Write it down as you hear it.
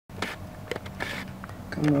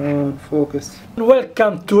Come on, focus.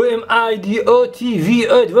 Welcome to MidoTV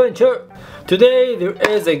adventure. Today there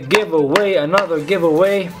is a giveaway, another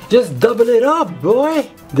giveaway. Just double it up, boy.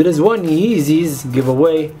 There is one Zyzz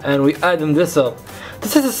giveaway and we adding this up.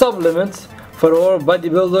 This is a supplement for all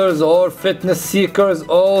bodybuilders or fitness seekers,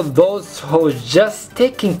 all those who just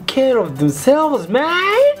taking care of themselves,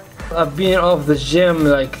 man. I've been off the gym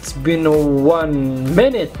like it's been 1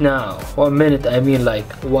 minute now. 1 minute, I mean like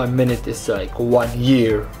 1 minute is like 1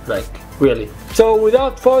 year, like really. So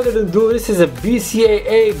without further ado, this is a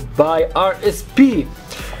BCAA by RSP.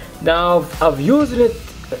 Now I've used it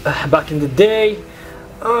back in the day.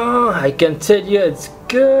 I can tell you it's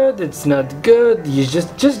good, it's not good. You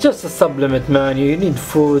just a supplement, man. You need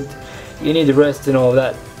food, you need rest and all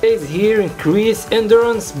that. It says here increase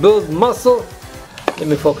endurance, build muscle. Let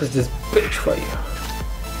me focus this bitch for you.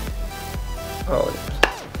 Oh, yeah.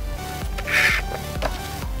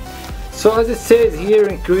 So as it says here,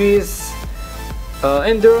 increase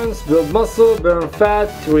endurance, build muscle, burn fat,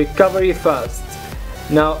 recovery fast.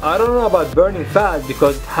 Now I don't know about burning fat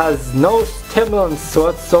because it has no stimulants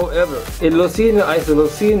whatsoever. Leucine,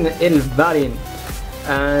 isoleucine, L-valine,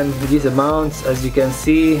 and these amounts, as you can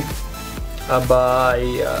see, by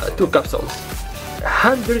 2 capsules.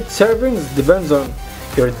 100 servings, depends on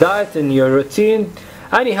your diet and your routine.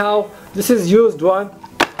 Anyhow, this is used one.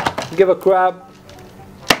 Give a crap.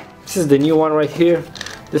 This is the new one right here.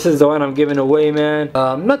 This is the one I'm giving away, man.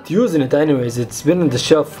 I'm not using it anyways. It's been on the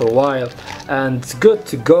shelf for a while and it's good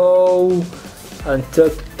to go until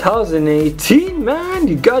 2018, man.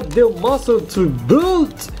 You got the muscle to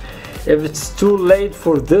build. If it's too late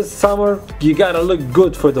for this summer, you gotta look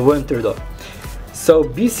good for the winter though. So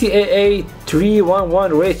BCAA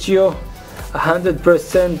 3:1:1 ratio,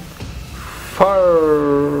 100%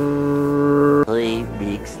 for 3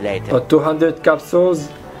 weeks later. 200 capsules,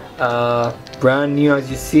 brand new as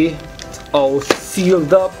you see. It's all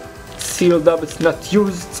sealed up, it's not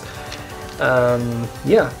used.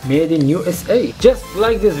 Yeah, made in USA. Just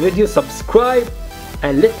like this video, subscribe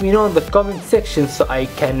and let me know in the comment section so I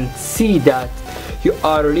can see that you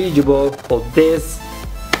are eligible for this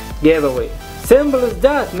giveaway. Simple as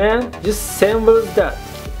that, man. Just simple as that.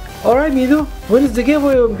 Alright, Mido, when is the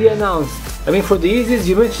giveaway will be announced? I mean, for the Zyzz,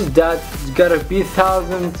 you mentioned that you gotta be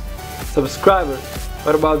 1,000 subscribers.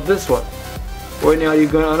 What about this one? When are you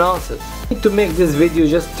gonna announce it? I need to make this video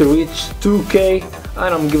just to reach 2K,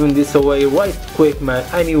 and I'm giving this away right quick, man.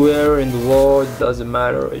 Anywhere in the world, doesn't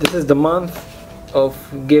matter. This is the month of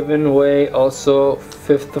giving away. Also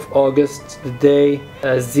 5th of August, the day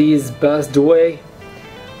Zyzz passed away.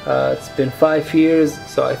 It's been 5 years,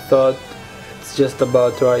 so I thought it's just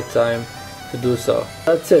about the right time to do so.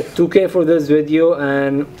 That's it, 2K for this video,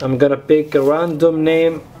 and I'm gonna pick a random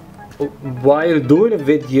name while doing a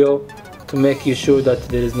video to make you sure that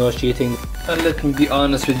there is no cheating. And let me be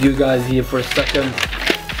honest with you guys here for a second,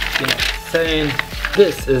 you know, saying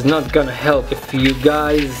this is not gonna help if you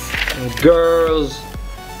guys and girls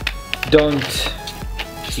don't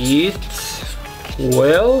eat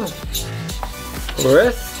well,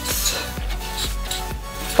 rest,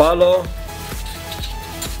 follow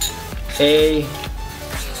a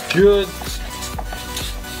good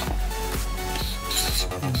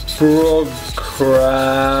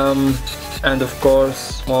program, and of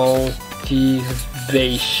course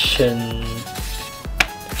motivation.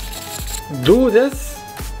 Do this,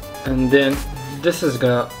 and then this is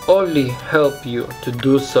gonna only help you to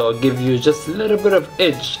do so, give you just a little bit of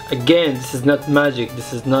edge. Again, this is not magic,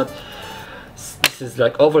 this is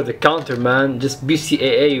like over the counter, man. Just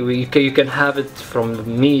BCAA, you can have it from the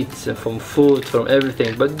meat and from food, from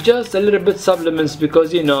everything, but just a little bit supplements,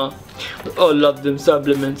 because you know we all love them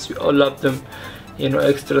supplements, we all love them, you know,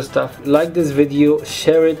 extra stuff. Like this video,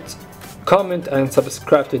 share it, comment and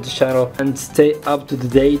subscribe to the channel, and stay up to the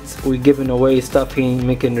date. We're giving away stuff,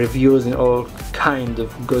 making reviews and all kind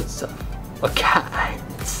of good stuff. Okay,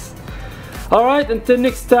 alright, until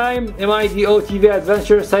next time, MidoTV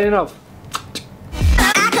adventure signing off.